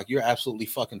 10 o'clock, you're absolutely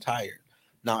fucking tired.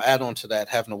 Now add on to that,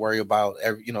 having to worry about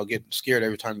getting scared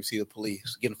every time you see the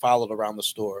police, getting followed around the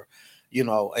store, you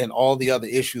know, and all the other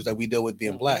issues that we deal with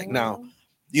being black. Now,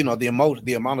 you know, the amount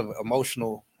of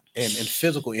emotional and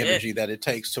physical energy that it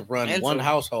takes to run one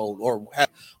household or have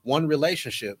one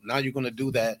relationship. Now you're going to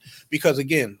do that because,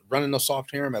 again, running a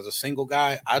soft harem as a single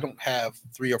guy, I don't have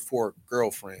 3 or 4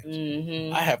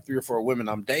 girlfriends. I have 3 or 4 women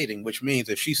I'm dating, which means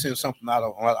if she sends something I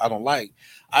don't like,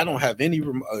 I don't have any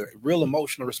real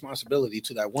emotional responsibility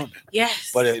to that woman.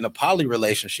 Yes. But in a poly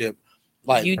relationship,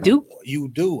 like you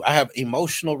do. I have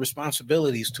emotional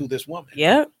responsibilities to this woman.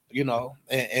 Yeah. You know,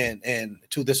 and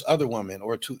to this other woman,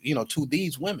 or to, you know, to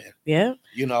these women. Yeah.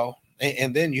 You know,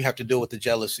 and then you have to deal with the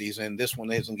jealousies, and this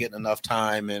one isn't getting enough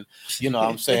time, and you know what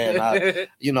I'm saying, I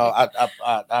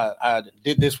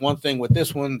did this one thing with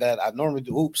this one that I normally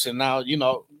do, oops, and now, you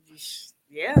know,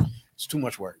 it's too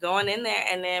much work going in there.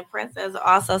 And then Princess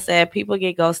also said people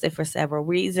get ghosted for several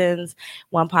reasons.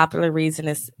 One popular reason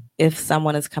is if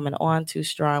someone is coming on too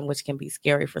strong, which can be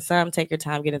scary for some. Take your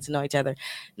time getting to know each other.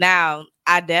 Now,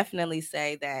 I definitely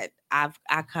say that I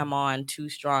come on too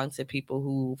strong to people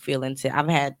who feel into. I've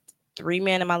had 3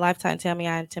 men in my lifetime tell me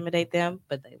I intimidate them,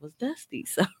 but they was dusty.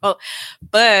 So,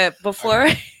 but before,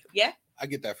 I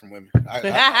get that from women. I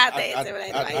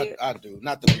do.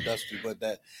 Not that I'm dusty, but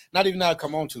that not even that I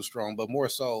come on too strong, but more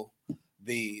so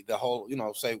the whole, you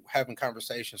know, say having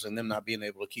conversations and them not being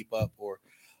able to keep up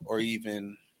or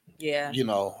even you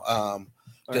know,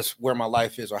 just where my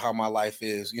life is or how my life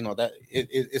is, you know, that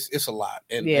it's a lot.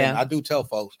 And I do tell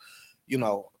folks, you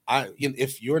know,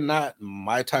 if you're not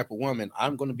my type of woman,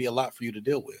 I'm going to be a lot for you to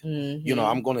deal with. You know,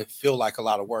 I'm going to feel like a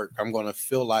lot of work. I'm going to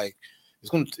feel like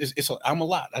I'm a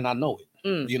lot, and I know it.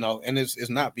 You know, and it's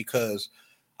not because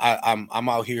I'm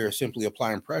out here simply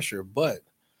applying pressure, but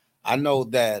I know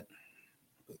that,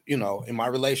 you know, in my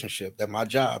relationship, that my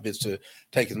job is to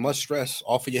take as much stress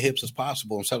off of your hips as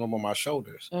possible and set them on my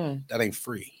shoulders. That ain't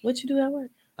free. What you do at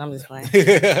work? I'm just playing.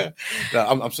 No,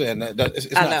 I'm saying that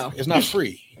it's not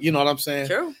free. You know what I'm saying?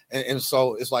 True. And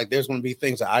so it's like there's going to be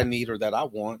things that I need or that I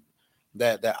want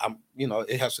that I'm, you know,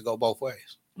 it has to go both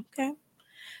ways. Okay.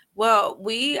 Well,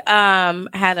 we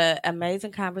had an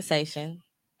amazing conversation.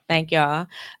 Thank y'all.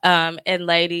 And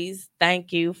ladies,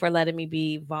 thank you for letting me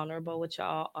be vulnerable with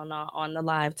y'all on the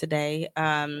live today.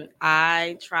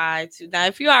 I try to, now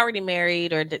if you're already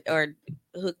married or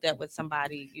hooked up with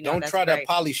somebody, you know, don't try that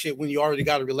poly shit when you already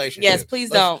got a relationship. Yes, please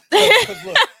don't. Because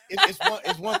look,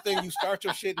 it's one thing you start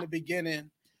your shit in the beginning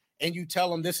and you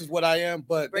tell them this is what I am,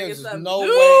 but there's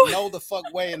no the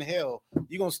fuck way in hell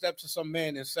you're gonna step to some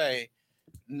man and say,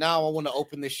 now I want to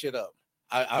open this shit up.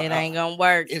 It ain't gonna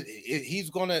work. He's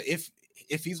gonna, if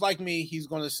he's like me, he's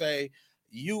gonna say,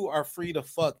 you are free to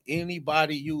fuck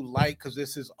anybody you like because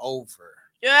this is over.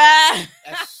 Yeah.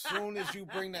 As soon as you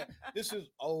bring that, this is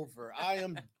over. I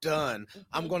am done.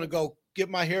 I'm gonna go get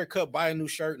my hair cut, buy a new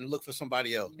shirt, and look for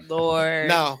somebody else. Lord.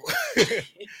 Now,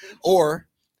 or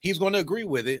he's gonna agree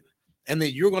with it. And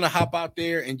then you're going to hop out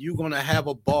there and you're going to have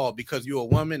a ball because you're a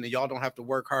woman and y'all don't have to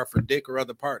work hard for dick or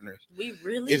other partners. We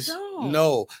really don't.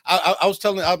 No.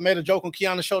 I made a joke on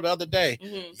Kiana's show the other day.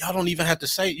 Y'all don't even have to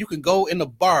say it. You can go in the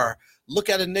bar, look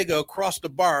at a nigga across the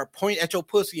bar, point at your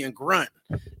pussy and grunt,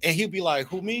 and he'll be like,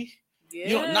 "Who, me?" Yeah.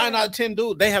 You know, 9 out of 10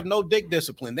 dudes, they have no dick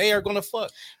discipline. They are gonna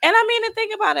fuck. And I mean, to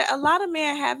think about it, a lot of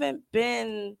men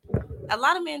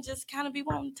just kind of be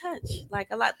wanting to touch. Like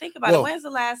a lot. Think about it. When's the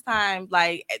last time,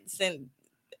 like,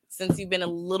 since you've been a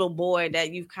little boy,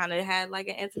 that you've kind of had like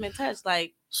an intimate touch?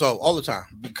 Like, so all the time,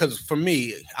 because for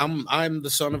me, I'm the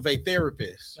son of a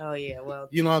therapist. Oh yeah, well,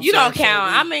 you know, what you I'm don't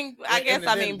count. I mean, I guess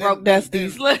broke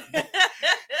dusties.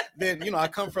 Then you know, I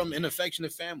come from an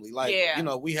affectionate family. Like, you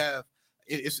know, we have.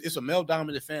 It's a male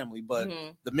dominant family, but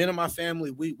the men in my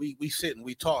family, we sit and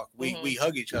we talk, we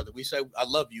hug each other, we say I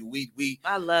love you,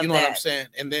 I love, you know that. What I'm saying.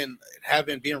 And then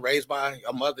being raised by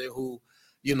a mother who,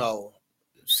 you know,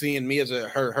 seeing me as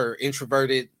her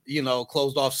introverted, you know,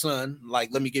 closed off son, like,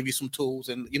 let me give you some tools,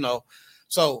 and you know,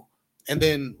 so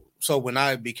when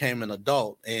I became an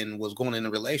adult and was going into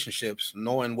relationships,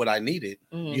 knowing what I needed,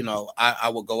 you know, I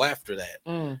would go after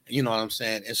that, you know what I'm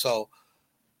saying. And so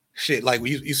shit, like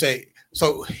you say.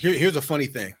 So here's a funny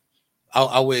thing. I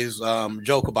always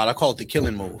joke about. I call it the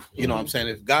killing move. You know what I'm saying?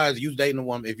 If guys, you dating a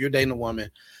woman, if you're dating a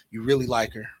woman, you really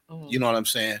like her. You know what I'm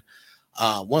saying?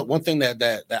 One thing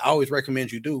that I always recommend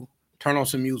you do: turn on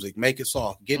some music, make it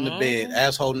soft, get in the bed,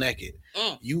 asshole naked.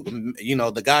 You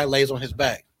know, the guy lays on his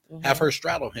back. Have her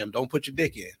straddle him. Don't put your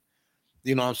dick in.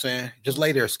 You know what I'm saying? Just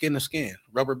lay there, skin to skin,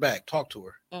 rub her back, talk to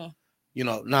her. You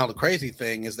know. Now the crazy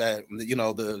thing is that, you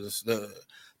know, the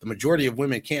majority of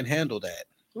women can't handle that.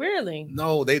 Really?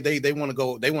 No, they want to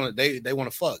go. They want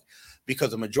to fuck, because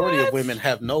the majority of women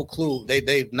have no clue.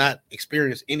 They've not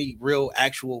experienced any real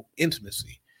actual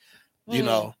intimacy. You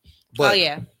know. But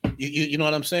you know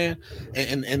what I'm saying?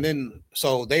 And then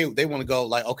so they want to go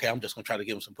like, okay, I'm just gonna try to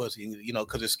give them some pussy, you know,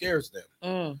 because it scares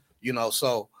them. You know,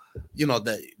 so you know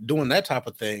that doing that type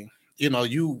of thing, you know,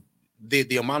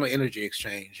 the amount of energy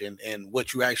exchange and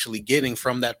what you're actually getting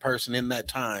from that person in that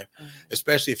time,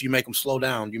 especially if you make them slow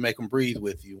down, you make them breathe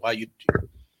with you while you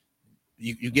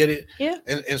get it. Yeah.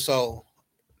 And so,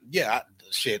 yeah,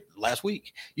 shit, last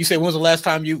week. You say, when's the last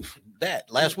time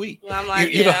last week? Well, I'm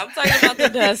like, I'm talking about the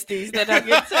dusties that I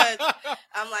get touched.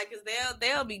 I'm like, because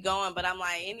they'll be going, but I'm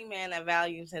like, any man that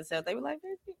values himself, they be like,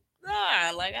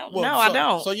 nah, like, I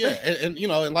don't. So yeah, and you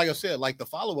know, and like I said, like the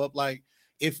follow-up, like,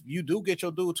 if you do get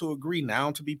your dude to agree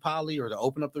now to be poly or to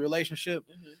open up the relationship,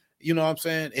 you know what I'm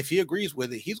saying? If he agrees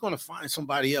with it, he's going to find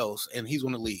somebody else and he's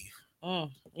going to leave.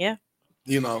 Yeah.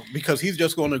 You know, because he's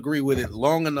just going to agree with it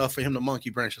long enough for him to monkey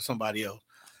branch to somebody else.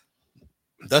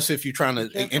 That's if you're trying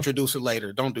to introduce it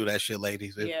later. Don't do that shit,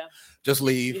 ladies. Just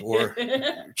leave or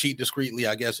cheat discreetly,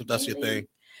 I guess, if that's your thing.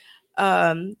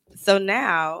 So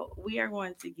now we are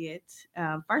going to get,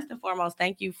 first and foremost,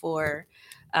 thank you for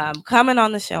coming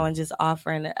on the show and just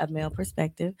offering a male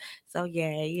perspective. So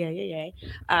yay.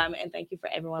 And thank you for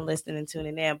everyone listening and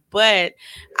tuning in. But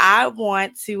I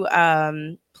want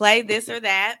to play this or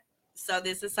that. So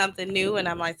this is something new, and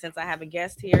I'm like, since I have a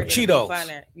guest here, Cheetos.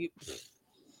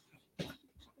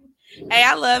 Hey,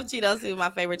 I love Cheetos too. My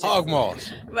favorite. Hog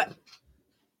moss. But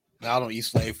I don't eat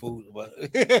slave food, but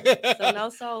so no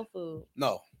soul food.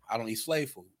 No, I don't eat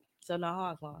slave food. So no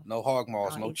hog moss. No hog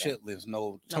moss, no chitlins,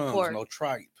 no tongues, no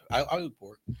tripe. I eat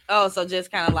pork. Oh, so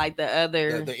just kind of like the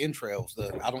other the entrails.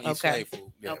 I don't eat slave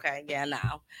food. Yeah. Okay, yeah,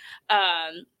 no.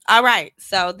 All right.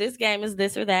 So this game is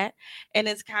this or that, and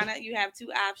it's kind of, you have two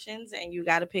options, and you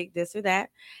got to pick this or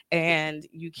that, and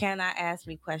you cannot ask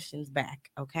me questions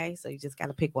back. Okay, so you just got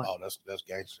to pick one. Oh, that's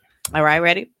gangster. All right,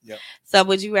 ready? Yeah. So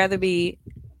would you rather be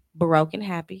broke and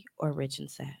happy or rich and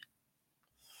sad?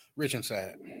 Rich and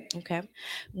sad. Okay.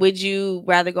 Would you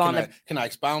rather go Can I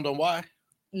expound on why?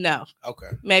 No. Okay.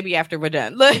 Maybe after we're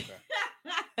done. Look.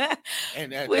 Okay.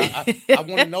 And I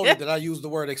want to note that I use the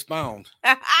word expound.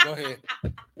 Go ahead.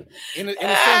 In a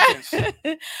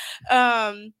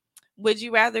sentence. Would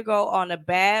you rather go on a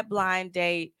bad blind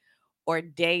date or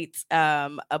date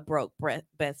a broke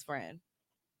best friend?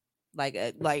 Like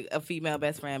a female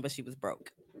best friend, but she was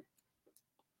broke.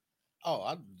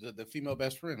 Oh, the female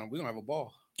best friend. We're gonna have a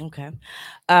ball. Okay.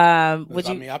 I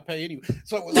mean, I pay anyway.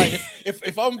 So like,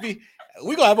 if I'm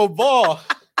we're gonna have a ball.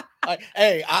 Like,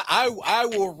 hey, I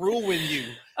will ruin you.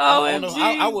 Oh,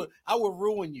 I will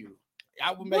ruin you.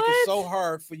 I will make it so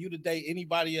hard for you to date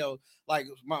anybody else. Like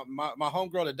my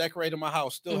homegirl that decorated my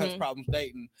house still has problems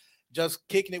dating. Just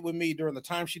kicking it with me during the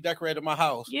time she decorated my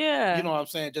house. Yeah. You know what I'm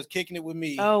saying? Just kicking it with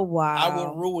me. Oh, wow. I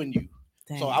will ruin you.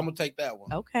 Dang. So I'm gonna take that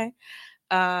one. Okay.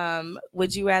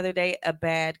 Would you rather date a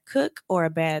bad cook or a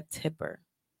bad tipper?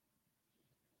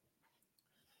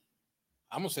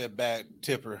 I'm gonna say a bad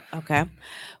tipper. Okay.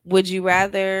 Would you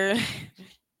rather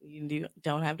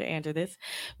don't have to answer this.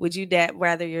 Would you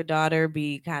rather your daughter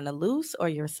be kind of loose or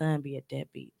your son be a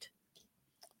deadbeat?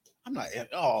 I'm not.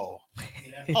 Oh,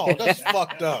 that's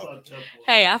fucked up.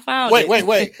 Hey, I found wait,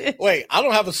 it. Wait. I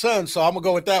don't have a son, so I'm gonna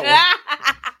go with that one.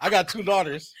 I got 2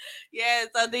 daughters. Yeah,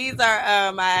 so these are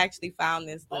I actually found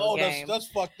this game. That's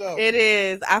fucked up. It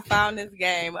is. I found this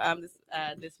game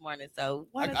this morning. So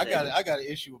I got an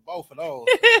issue with both of those.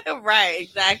 Right,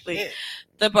 exactly. Yeah.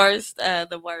 The worst,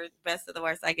 best of the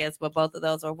worst, I guess, but both of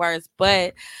those were worse.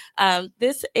 But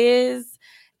this is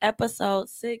episode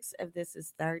 6 of This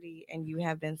Is 30, and you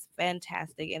have been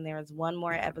fantastic. And there is one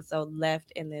more episode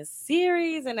left in this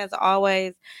series. And as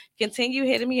always, continue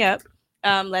hitting me up,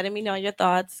 letting me know your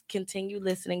thoughts. Continue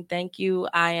listening. Thank you.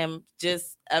 I am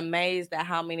just amazed at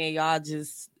how many of y'all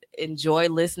just enjoy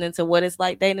listening to what it's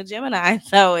like dating a Gemini.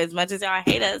 So as much as y'all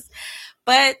hate us,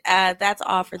 but that's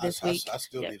all for this week. I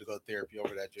still need to go to therapy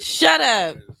over that Gemini. Shut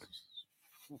up.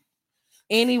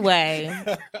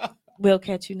 Anyway, we'll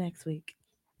catch you next week.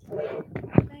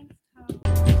 Thanks,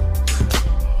 Tom.